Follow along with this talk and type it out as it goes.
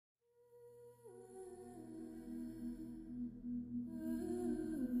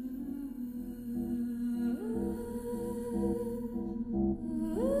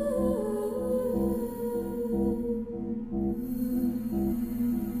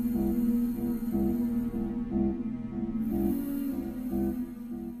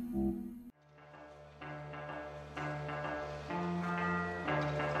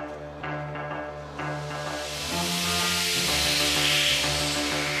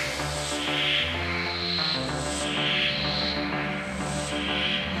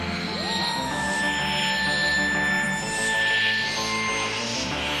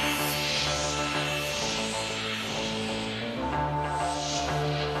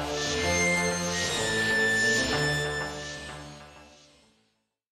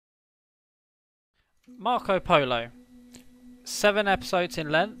Marco Polo. 7 episodes in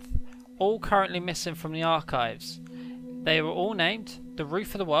length, all currently missing from the archives. They were all named The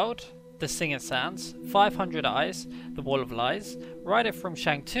Roof of the World, The Singing Sands, 500 Eyes, The Wall of Lies, Rider from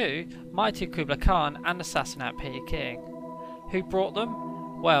Shang 2, Mighty Kublai Khan and Assassin at Peking. Who brought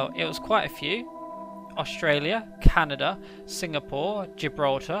them? Well, it was quite a few. Australia, Canada, Singapore,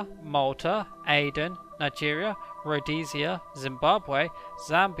 Gibraltar, Malta, Aden, Nigeria, Rhodesia, Zimbabwe,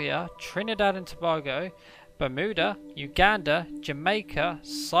 Zambia, Trinidad and Tobago, Bermuda, Uganda, Jamaica,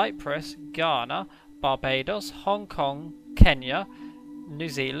 Cyprus, Ghana, Barbados, Hong Kong, Kenya, New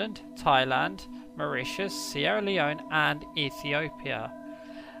Zealand, Thailand, Mauritius, Sierra Leone and Ethiopia.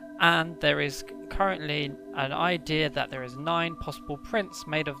 And there is currently an idea that there is 9 possible prints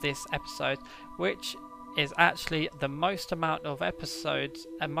made of this episode, which is actually the most amount of episodes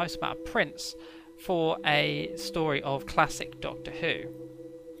and most amount of prints for a story of classic Doctor Who.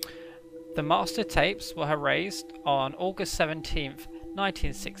 The master tapes were erased on August 17th,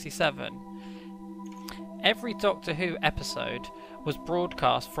 1967. Every Doctor Who episode was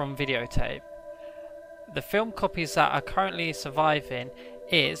broadcast from videotape. The film copies that are currently surviving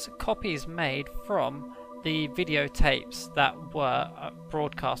is copies made from the videotapes that were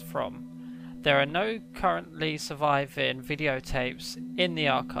broadcast from. There are no currently surviving videotapes in the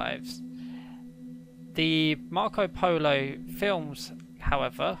archives. The Marco Polo films,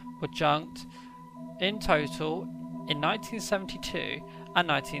 however, were junked in total in 1972 and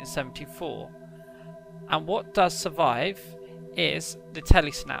 1974. And what does survive is the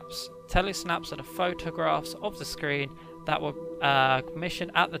telesnaps. Telesnaps are the photographs of the screen that were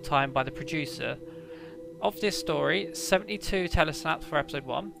commissioned at the time by the producer. Of this story, 72 telesnaps for episode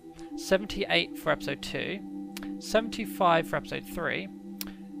 1, 78 for episode 2, 75 for episode 3.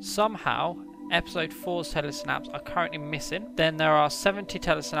 Somehow, episode 4's telesnaps are currently missing. Then there are 70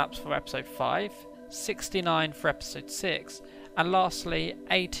 telesnaps for episode 5, 69 for episode 6, and lastly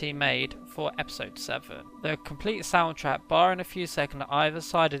 80 made for episode 7. The complete soundtrack, barring a few seconds either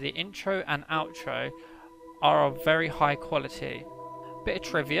side of the intro and outro, are of very high quality. Bit of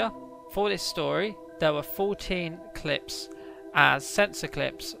trivia, for this story there were 14 clips as censor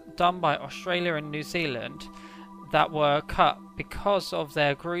clips done by Australia and New Zealand that were cut because of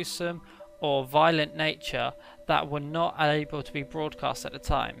their gruesome or violent nature that were not able to be broadcast at the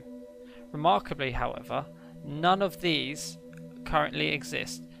time. Remarkably, however, none of these currently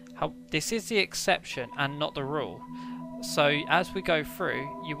exist. This is the exception and not the rule. So as we go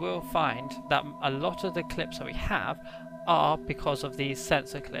through, you will find that a lot of the clips that we have are because of these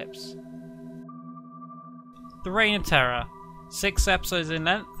censor clips. The Reign of Terror. 6 episodes in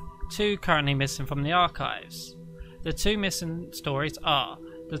length, 2 currently missing from the archives. The 2 missing stories are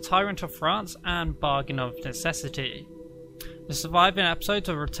The Tyrant of France and Bargain of Necessity. The surviving episodes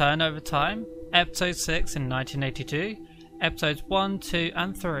of Return Over Time, episode 6 in 1982, episodes 1, 2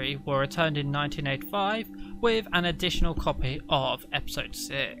 and 3 were returned in 1985 with an additional copy of episode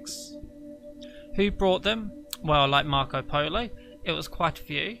 6. Who brought them? Well, like Marco Polo, it was quite a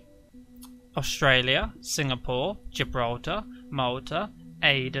few. Australia, Singapore, Gibraltar, Malta,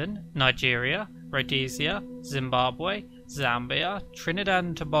 Aden, Nigeria, Rhodesia, Zimbabwe, Zambia, Trinidad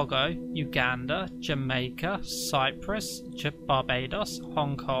and Tobago, Uganda, Jamaica, Cyprus, Barbados,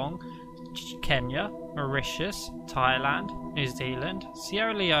 Hong Kong, Kenya, Mauritius, Thailand, New Zealand,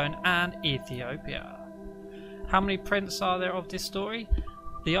 Sierra Leone and Ethiopia. How many prints are there of this story?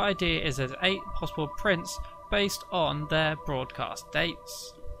 The idea is there's 8 possible prints based on their broadcast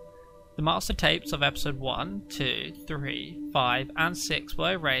dates. The master tapes of episode 1, 2, 3, 5 and 6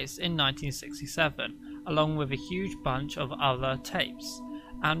 were erased in 1967, along with a huge bunch of other tapes,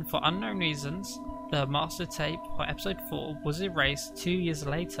 and for unknown reasons, the master tape for episode 4 was erased 2 years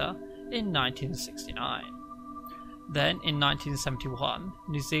later in 1969. Then in 1971,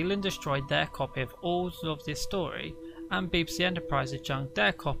 New Zealand destroyed their copy of all of this story, and BBC Enterprises junked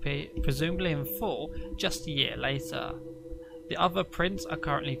their copy, presumably in full, just a year later. The other prints are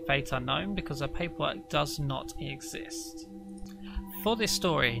currently fate unknown because the paperwork does not exist. For this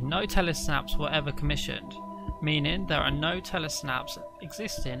story, no telesnaps were ever commissioned, meaning there are no telesnaps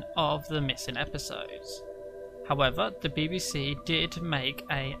existing of the missing episodes. However, the BBC did make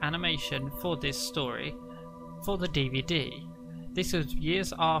an animation for this story for the DVD. This was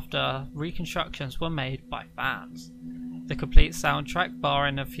years after reconstructions were made by fans. The complete soundtrack,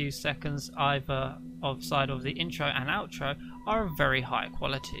 barring a few seconds either side of the intro and outro, are of very high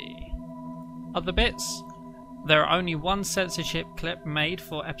quality. Other bits? There are only 1 censorship clip made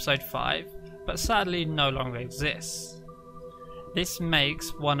for episode 5, but sadly no longer exists. This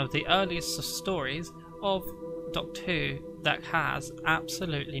makes one of the earliest stories of Doctor Who that has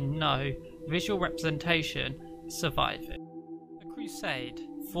absolutely no visual representation is surviving. The Crusade,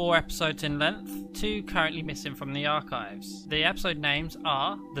 4 episodes in length, 2 currently missing from the archives. The episode names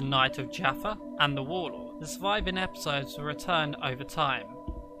are The Knight of Jaffa and The Warlord. The surviving episodes were returned over time.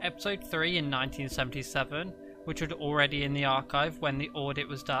 Episode 3 in 1977, which was already in the archive when the audit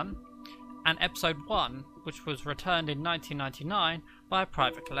was done, and Episode 1, which was returned in 1999 by a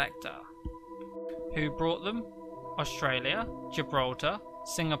private collector. Who brought them? Australia, Gibraltar,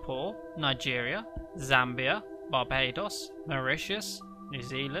 Singapore, Nigeria, Zambia, Barbados, Mauritius, New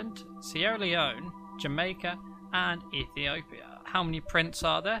Zealand, Sierra Leone, Jamaica, and Ethiopia. How many prints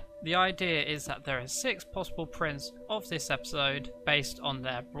are there? The idea is that there are 6 possible prints of this episode based on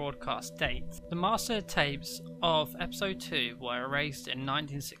their broadcast date. The master tapes of episode 2 were erased in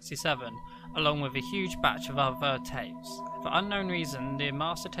 1967, along with a huge batch of other tapes. For unknown reason, the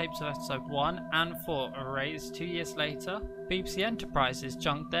master tapes of episode 1 and 4 were erased 2 years later. BBC Enterprises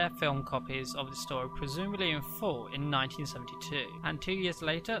junked their film copies of the story, presumably in full, in 1972, and 2 years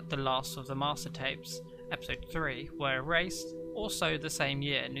later, the last of the master tapes, episode 3, were erased. Also the same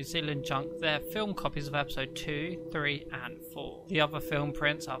year, New Zealand junked their film copies of episode 2, 3 and 4. The other film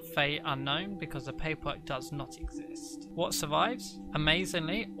prints are fate unknown because the paperwork does not exist. What survives?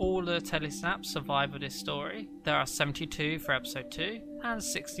 Amazingly, all the telesnaps survive of this story. There are 72 for episode 2 and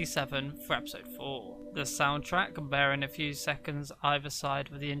 67 for episode 4. The soundtrack, bearing a few seconds either side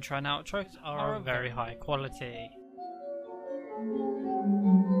of the intro and outro, are of very high quality.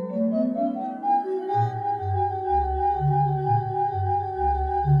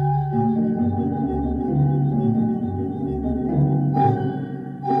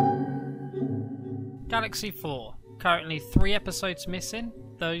 Galaxy 4, currently 3 episodes missing.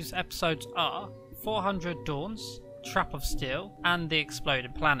 Those episodes are 400 Dawns, Trap of Steel, and The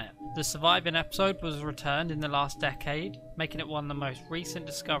Exploded Planet. The surviving episode was returned in the last decade, making it one of the most recent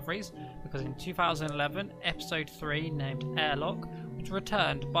discoveries because in 2011, episode 3, named Airlock, was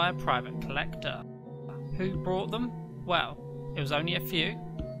returned by a private collector. Who brought them? Well, it was only a few.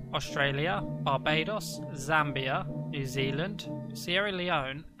 Australia, Barbados, Zambia, New Zealand, Sierra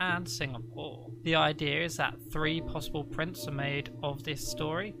Leone and Singapore. The idea is that 3 possible prints are made of this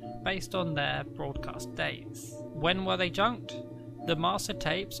story based on their broadcast dates. When were they junked? The master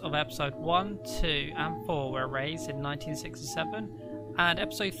tapes of episode 1, 2 and 4 were erased in 1967 and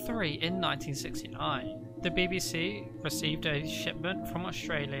episode 3 in 1969. The BBC received a shipment from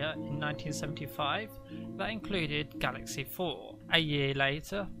Australia in 1975 that included Galaxy 4. A year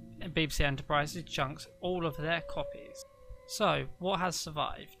later, BBC Enterprises junks all of their copies. So, what has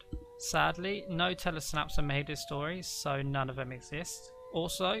survived? Sadly, no telesnaps are made of this story, so none of them exist.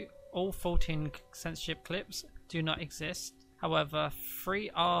 Also, all 14 censorship clips do not exist. However, 3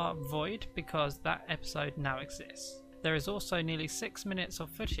 are void because that episode now exists. There is also nearly 6 minutes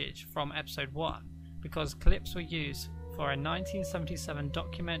of footage from episode 1 because clips were used for a 1977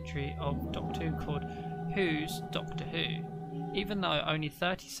 documentary of Doctor Who called Who's Doctor Who. Even though only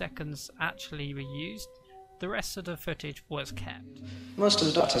 30 seconds actually were used, the rest of the footage was kept. Most of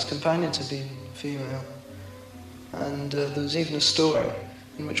the Doctor's companions had been female, and there was even a story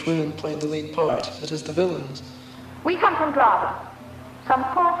in which women played the lead part, that is, the villains. We come from Drava. Some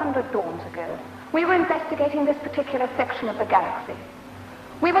 400 dawns ago, we were investigating this particular section of the galaxy.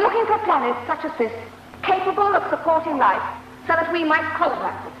 We were looking for a planet such as this, capable of supporting life, so that we might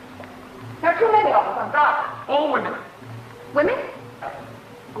colonize it. There are too many of us on Drava. All women. Women?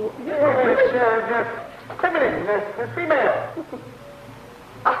 Yes, feminine, female.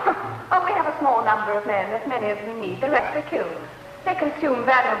 Oh, we have a small number of men, as many as we need. The rest are killed. They consume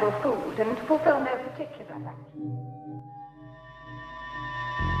valuable food and fulfill no particular function.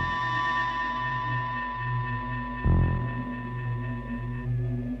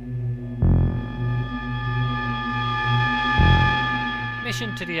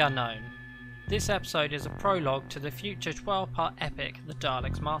 Mission to the Unknown. This episode is a prologue to the future 12-part epic, The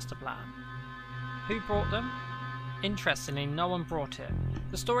Daleks' Master Plan. Who brought them? Interestingly, no one brought it.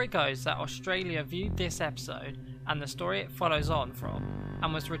 The story goes that Australia viewed this episode and the story it follows on from,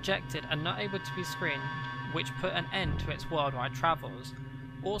 and was rejected and not able to be screened, which put an end to its worldwide travels.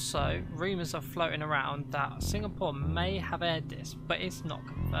 Also, rumours are floating around that Singapore may have aired this, but it's not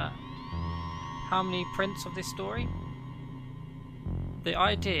confirmed. How many prints of this story? The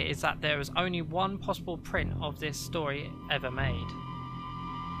idea is that there is only one possible print of this story ever made.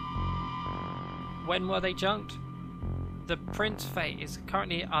 When were they junked? The print's fate is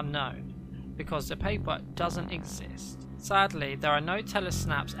currently unknown because the paper doesn't exist. Sadly, there are no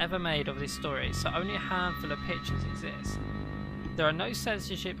telesnaps ever made of this story, so only a handful of pictures exist. There are no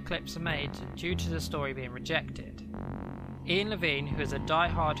censorship clips made due to the story being rejected. Ian Levine, who is a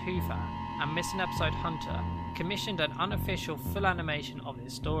die-hard Who fan and Missing Episode Hunter commissioned an unofficial full animation of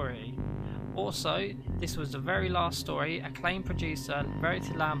this story. Also, this was the very last story acclaimed producer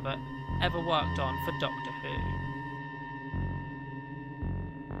Verity Lambert ever worked on for Doctor Who.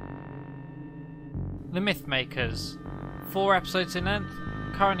 The Mythmakers. 4 episodes in length,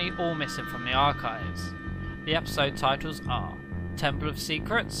 currently all missing from the archives. The episode titles are Temple of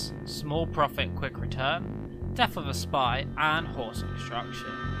Secrets, Small Profit Quick Return, Death of a Spy, and Horse of Destruction.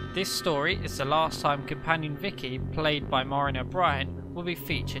 This story is the last time companion Vicky, played by Maureen O'Brien, will be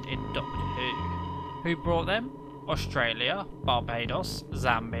featured in Doctor Who. Who brought them? Australia, Barbados,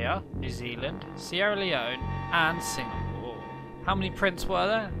 Zambia, New Zealand, Sierra Leone, and Singapore. How many prints were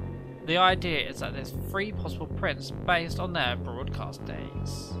there? The idea is that there's 3 possible prints based on their broadcast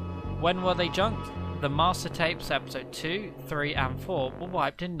dates. When were they junked? The master tapes episode 2, 3 and 4 were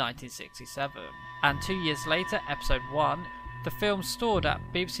wiped in 1967, and 2 years later episode 1, the film stored at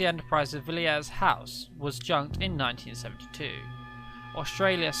BBC Enterprises Villiers House, was junked in 1972.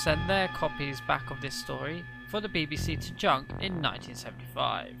 Australia sent their copies back of this story for the BBC to junk in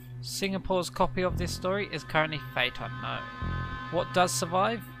 1975. Singapore's copy of this story is currently fate unknown. What does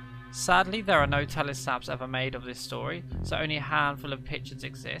survive? Sadly, there are no telesnaps ever made of this story, so only a handful of pictures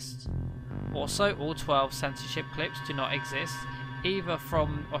exist. Also, all 12 censorship clips do not exist, either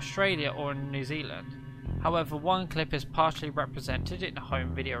from Australia or New Zealand. However, 1 clip is partially represented in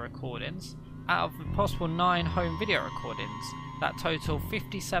home video recordings. Out of the possible 9 home video recordings, that total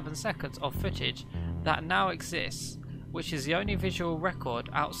 57 seconds of footage that now exists, which is the only visual record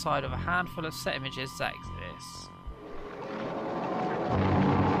outside of a handful of set images that exists.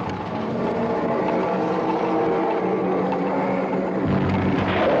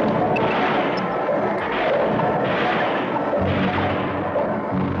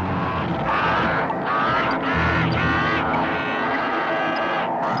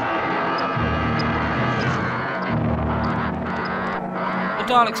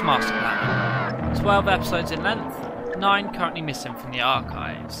 Daleks Master Plan. 12 episodes in length, 9 currently missing from the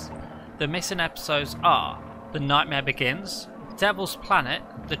archives. The missing episodes are The Nightmare Begins, Devil's Planet,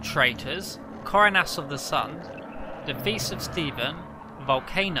 The Traitors, Coronas of the Sun, The Feast of Stephen,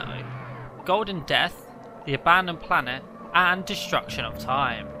 Volcano, Golden Death, The Abandoned Planet, and Destruction of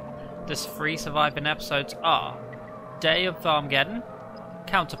Time. The 3 surviving episodes are Day of Armageddon,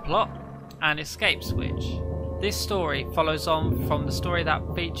 Counterplot, and Escape Switch. This story follows on from the story that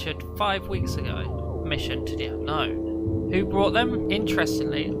featured 5 weeks ago, Mission to the Unknown. Who brought them?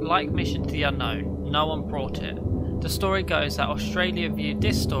 Interestingly, like Mission to the Unknown, no one brought it. The story goes that Australia viewed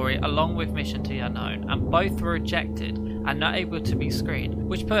this story along with Mission to the Unknown, and both were rejected and not able to be screened,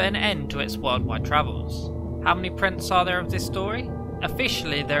 which put an end to its worldwide travels. How many prints are there of this story?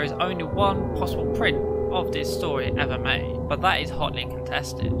 Officially, there is only 1 possible print of this story ever made, but that is hotly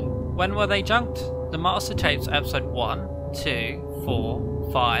contested. When were they junked? The master tapes episode 1, 2,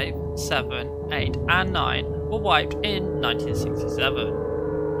 4, 5, 7, 8 and 9 were wiped in 1967,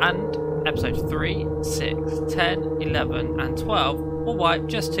 and episodes 3, 6, 10, 11 and 12 were wiped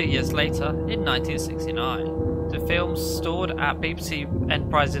just 2 years later in 1969. The film stored at BBC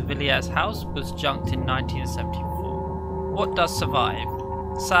Enterprises Villiers House was junked in 1974. What does survive?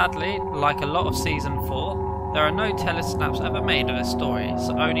 Sadly, like a lot of season 4, there are no telesnaps ever made of this story,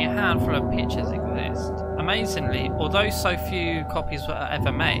 so only a handful of pictures exist. Amazingly, although so few copies were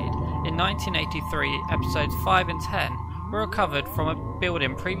ever made, in 1983 episodes 5 and 10 were recovered from a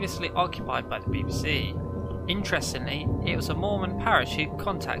building previously occupied by the BBC. Interestingly, it was a Mormon parish who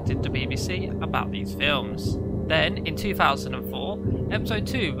contacted the BBC about these films. Then, in 2004, episode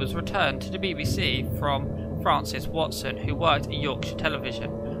 2 was returned to the BBC from Francis Watson, who worked at Yorkshire Television,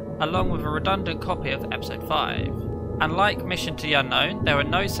 along with a redundant copy of episode 5. And like Mission to the Unknown, there were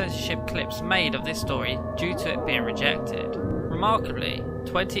no censorship clips made of this story due to it being rejected. Remarkably,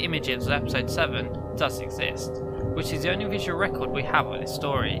 20 images of episode 7 does exist, which is the only visual record we have of this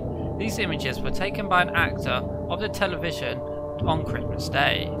story. These images were taken by an actor of the television on Christmas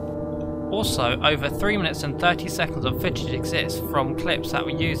Day. Also, over 3 minutes and 30 seconds of footage exists from clips that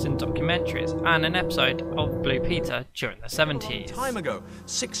were used in documentaries and an episode of Blue Peter during the 70s. Time ago,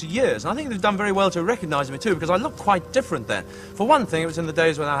 6 years, and I think they've done very well to recognise me too, because I looked quite different then. For one thing, it was in the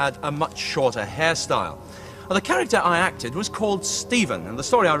days when I had a much shorter hairstyle. Well, the character I acted was called Stephen, and the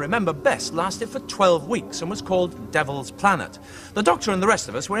story I remember best lasted for 12 weeks and was called Devil's Planet. The Doctor and the rest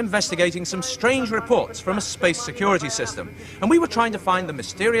of us were investigating some strange reports from a space security system, and we were trying to find the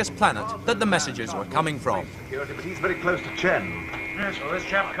mysterious planet that the messages were coming from. Security, but he's very close to Chen. Yes, well, this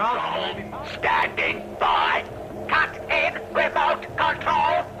chap can't. Standing by. Cut in remote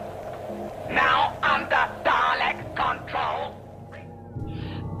control. Now under Dalek control.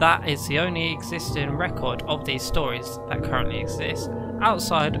 That is the only existing record of these stories that currently exist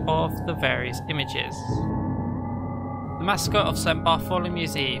outside of the various images. The Massacre of St.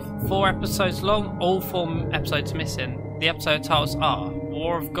 Bartholomew's Eve, 4 episodes long, all 4 episodes missing. The episode titles are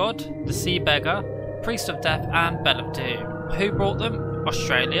War of God, The Sea Beggar, Priest of Death and Bell of Doom. Who brought them?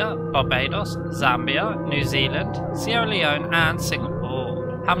 Australia, Barbados, Zambia, New Zealand, Sierra Leone and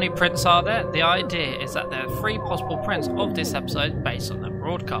Singapore. How many prints are there? The idea is that there are 3 possible prints of this episode based on their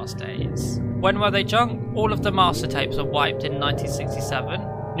broadcast dates. When were they junked? All of the master tapes were wiped in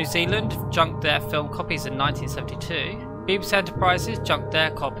 1967. New Zealand junked their film copies in 1972. BBC Enterprises junked their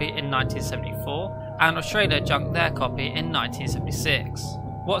copy in 1974. And Australia junked their copy in 1976.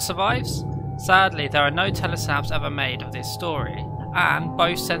 What survives? Sadly, there are no telesnaps ever made of this story, and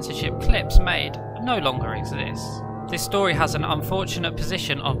both censorship clips made no longer exist. This story has an unfortunate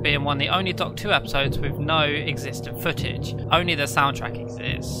position of being one of the only Doctor Who episodes with no existing footage. Only the soundtrack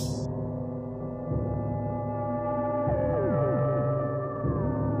exists.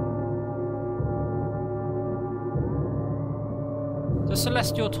 The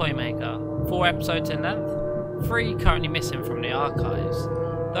Celestial Toymaker, 4 episodes in length, 3 currently missing from the archives.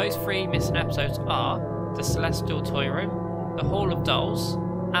 Those 3 missing episodes are The Celestial Toy Room, The Hall of Dolls,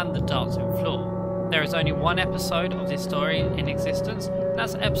 and The Dancing Floor. There is only 1 episode of this story in existence, and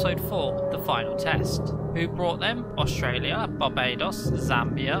that's episode 4, The Final Test. Who brought them? Australia, Barbados,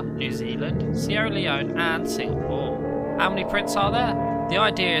 Zambia, New Zealand, Sierra Leone and Singapore. How many prints are there? The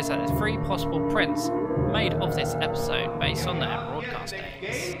idea is that there's 3 possible prints made of this episode based on their broadcast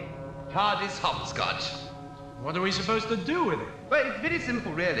dates. TARDIS hopscotch. What are we supposed to do with it? Well, it's very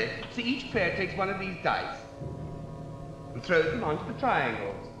simple, really. See, each player takes one of these dice and throws them onto the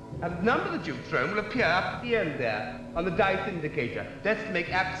triangles. And the number that you've thrown will appear up at the end there on the dice indicator. That's to make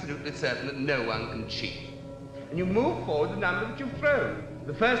absolutely certain that no one can cheat. And you move forward the number that you've thrown.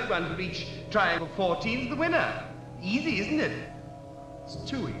 The first one to reach triangle 14 is the winner. Easy, isn't it? It's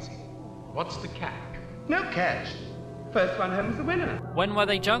too easy. What's the catch? No catch. First one home is the winner. When were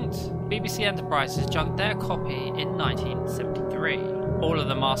they junked? BBC Enterprises junked their copy in 1973. All of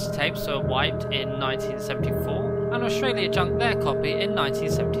the master tapes were wiped in 1974, and Australia junked their copy in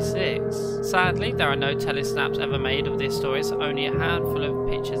 1976. Sadly, there are no telesnaps ever made of this story, so only a handful of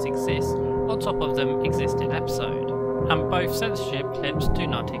pictures exist on top of the existing episode, and both censorship clips do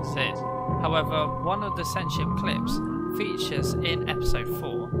not exist. However, one of the censorship clips features in episode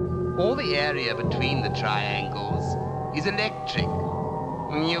 4. All the area between the triangles is electric.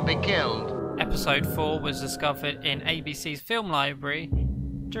 You'll be killed. Episode 4 was discovered in ABC's film library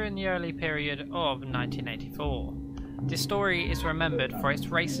during the early period of 1984. This story is remembered for its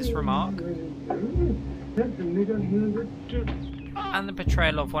racist remark and the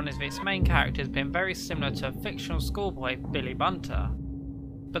portrayal of one of its main characters being very similar to a fictional schoolboy, Billy Bunter.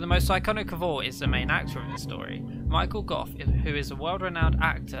 But the most iconic of all is the main actor of this story, Michael Gough, who is a world-renowned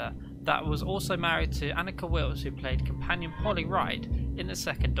actor that was also married to Annika Wills, who played companion Polly Wright in the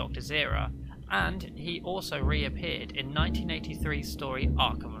Second Doctor's era, and he also reappeared in 1983's story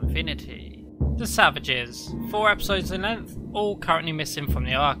Arc of Infinity. The Savages, 4 episodes in length, all currently missing from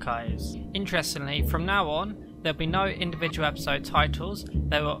the archives. Interestingly, from now on, there'll be no individual episode titles.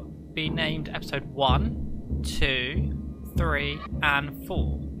 They will be named episode 1, 2, 3 and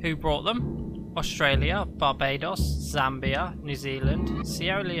 4. Who brought them? Australia, Barbados, Zambia, New Zealand,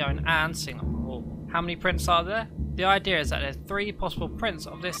 Sierra Leone and Singapore. How many prints are there? The idea is that there's 3 possible prints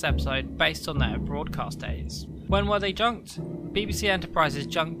of this episode based on their broadcast dates. When were they junked? BBC Enterprises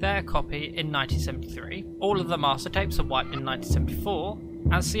junked their copy in 1973, all of the master tapes were wiped in 1974,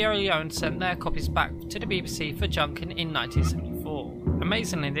 and Sierra Leone sent their copies back to the BBC for junking in 1974.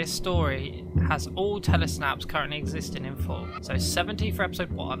 Amazingly, this story has all telesnaps currently existing in full, so 70 for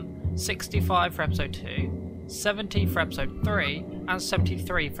episode 1, 65 for episode 2, 70 for episode 3 and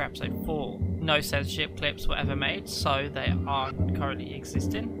 73 for episode 4. No censorship clips were ever made, so they aren't currently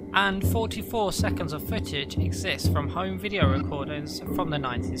existing, and 44 seconds of footage exists from home video recordings from the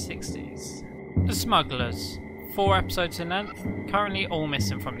 1960s. The Smugglers, 4 episodes in length, currently all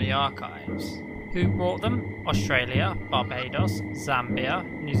missing from the archives. Who brought them? Australia, Barbados, Zambia,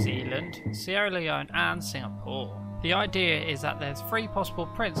 New Zealand, Sierra Leone and Singapore. The idea is that there's 3 possible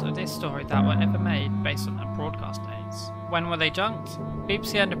prints of this story that were ever made based on their broadcast dates. When were they junked?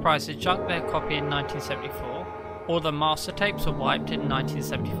 BBC Enterprises junked their copy in 1974, all the master tapes were wiped in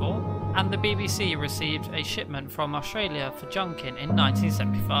 1974, and the BBC received a shipment from Australia for junking in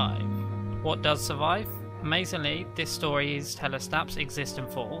 1975. What does survive? Amazingly, this story's telesnaps exist in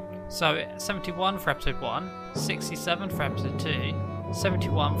full, so 71 for episode 1, 67 for episode 2,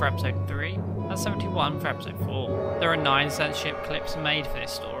 71 for episode 3, and 71 for episode 4. There are 9 censorship clips made for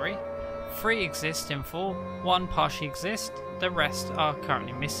this story. 3 exist in full, 1 partially exists, the rest are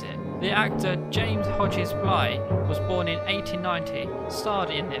currently missing. The actor James Hodges Bly was born in 1890, starred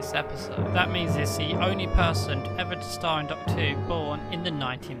in this episode. That means he's the only person ever to star in Doctor Who born in the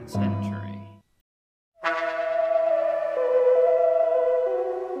 19th century.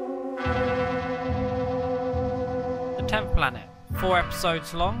 The 10th Planet. 4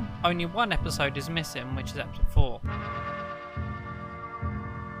 episodes long, only 1 episode is missing, which is episode 4.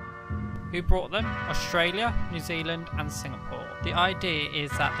 Who brought them? Australia, New Zealand and Singapore. The idea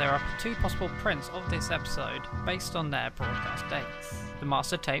is that there are 2 possible prints of this episode based on their broadcast dates. The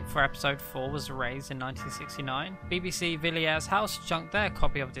master tape for episode 4 was erased in 1969. BBC Villiers House junked their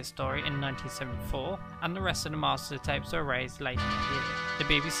copy of this story in 1974, and the rest of the master tapes were erased later in the year. The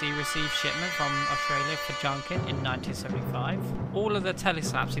BBC received shipment from Australia for junking in 1975. All of the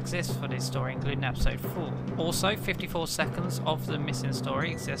teleslaps exist for this story, including episode 4. Also, 54 seconds of the missing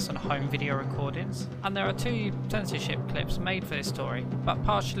story exists on home video recordings, and there are 2 censorship clips made for this story, but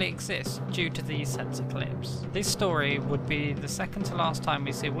partially exist due to these censor clips. This story would be the second to last time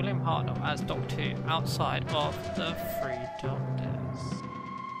we see William Hartnell as Doctor Who outside of the 3 Doctors.